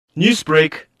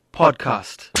Newsbreak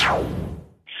Podcast.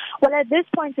 Well, at this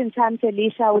point in time,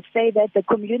 Taliesha, I would say that the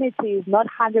community is not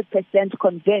 100%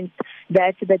 convinced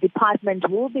that the department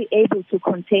will be able to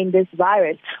contain this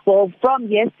virus. Well, from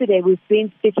yesterday, we've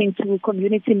been speaking to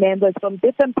community members from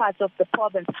different parts of the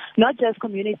province, not just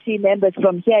community members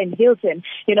from here in Hilton.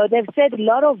 You know, they've said a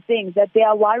lot of things that they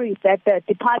are worried that the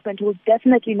department will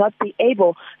definitely not be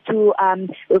able to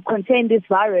contain this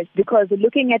virus, because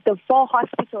looking at the 4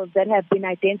 hospitals that have been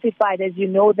identified, as you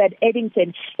know, that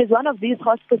Eddington is one of these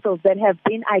hospitals that have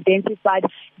been identified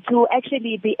to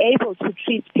actually be able to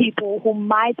treat people who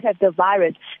might have the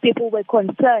virus. People were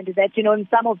concerned that, you know, in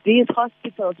some of these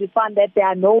hospitals, we found that there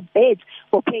are no beds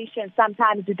for patients.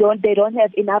 Sometimes they don't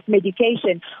have enough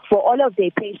medication for all of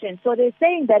their patients. So they're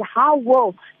saying that how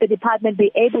will the department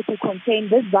be able to contain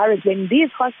this virus when these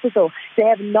hospitals, they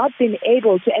have not been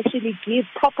able to actually give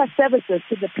proper services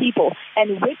to the people?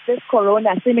 And with this corona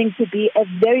seeming to be a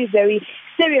very, very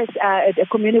serious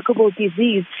communicable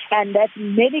disease, and that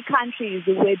many countries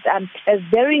with a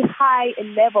very high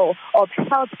level of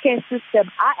healthcare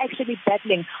system are actually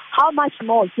battling. How much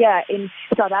more here in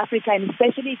South Africa, and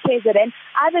especially KZN?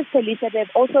 Others, Taliesha, they've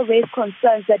also raised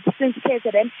concerns that since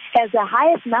KZN has the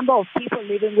highest number of people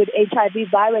living with HIV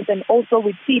virus and also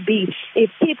with TB, if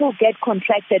people get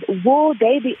contracted, will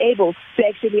they be able to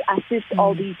actually assist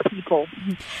all these people?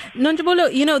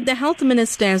 Nonujabulo, you know, the health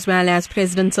minister as well as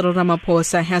President Cyril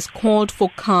Ramaphosa has called for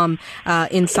calm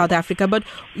in South Africa, but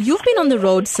you've been on the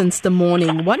road since the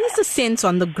morning. What is the sense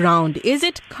on the ground? Is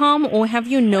it calm, or have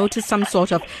you noticed some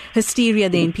sort of hysteria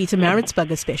there in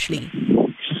Pietermaritzburg especially?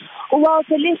 Well,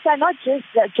 Taliesha, not just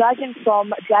judging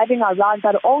from driving around,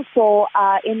 but also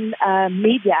in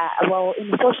media, well,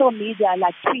 in social media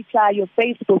like Twitter, your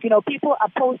Facebook, you know, people are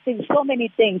posting so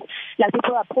many things. Like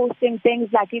people are posting things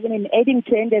like even in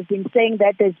Eddington, they've been saying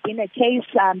that there's been a case.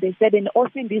 They said in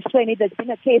Austin, this 20, there's been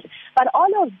a case. But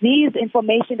all of these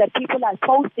information that people are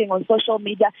posting on social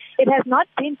media, it has not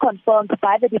been confirmed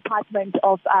by the Department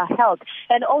of Health.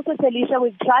 And also, Taliesha,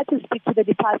 we've tried to speak to the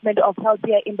Department of Health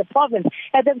here in the province,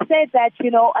 and they've said that,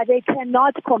 you know, they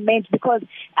cannot comment because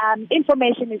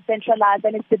information is centralized,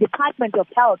 and it's the Department of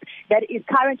Health that is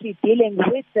currently dealing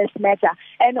with this matter.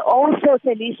 And also,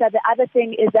 Taliesha, the other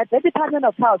thing is that the Department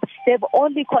of Health, they've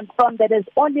only confirmed that there's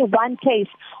only one case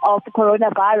of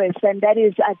coronavirus, and that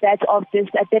is that of this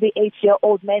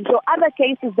 38-year-old man. So other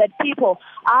cases that people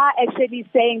are actually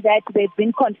saying that they've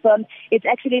been confirmed, it's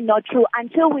actually not true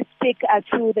until we speak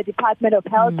to the Department of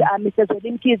Health, Mr.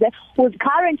 Zweli Mkhize, who's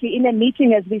currently in a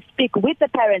meeting as we speak with the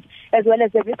parents as well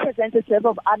as the representative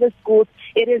of other schools.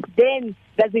 It is then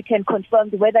that we can confirm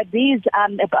whether these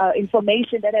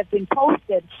information that have been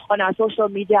posted on our social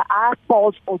media are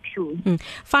false or true.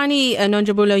 Finally,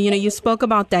 Nonujabulo, you know, you spoke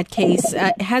about that case.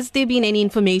 Has there been any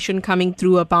information coming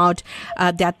through about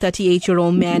that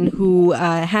 38-year-old man who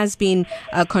has been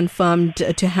confirmed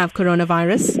to have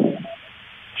coronavirus?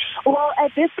 Well,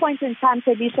 at this point in time,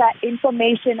 Taliesha,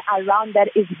 information around that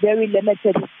is very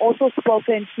limited. We've also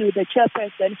spoken to the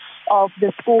chairperson of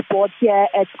the school board here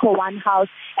at Cowan House,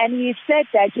 and he said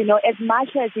that, you know, as much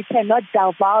as he cannot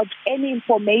divulge any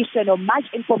information or much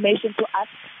information to us,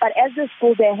 but as the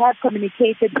school, they have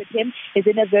communicated with him. He's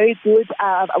in a very good,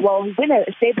 he's in a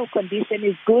stable condition.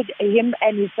 He's good, him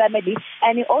and his family.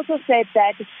 And he also said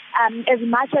that as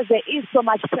much as there is so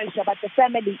much pressure, but the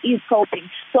family is coping.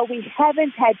 So we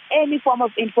haven't had any form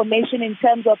of information in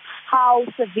terms of how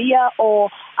severe or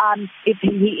if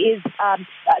he is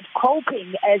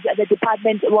coping as the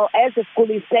department, well, as the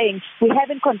school is saying. We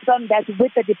haven't confirmed that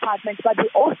with the department, but we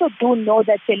also do know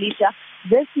that, Taliesha,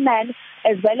 this man,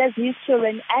 as well as his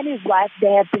children and his wife,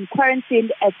 they have been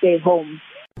quarantined at their homes.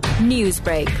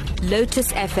 Newsbreak,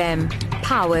 Lotus FM,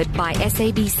 powered by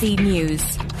SABC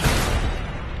News.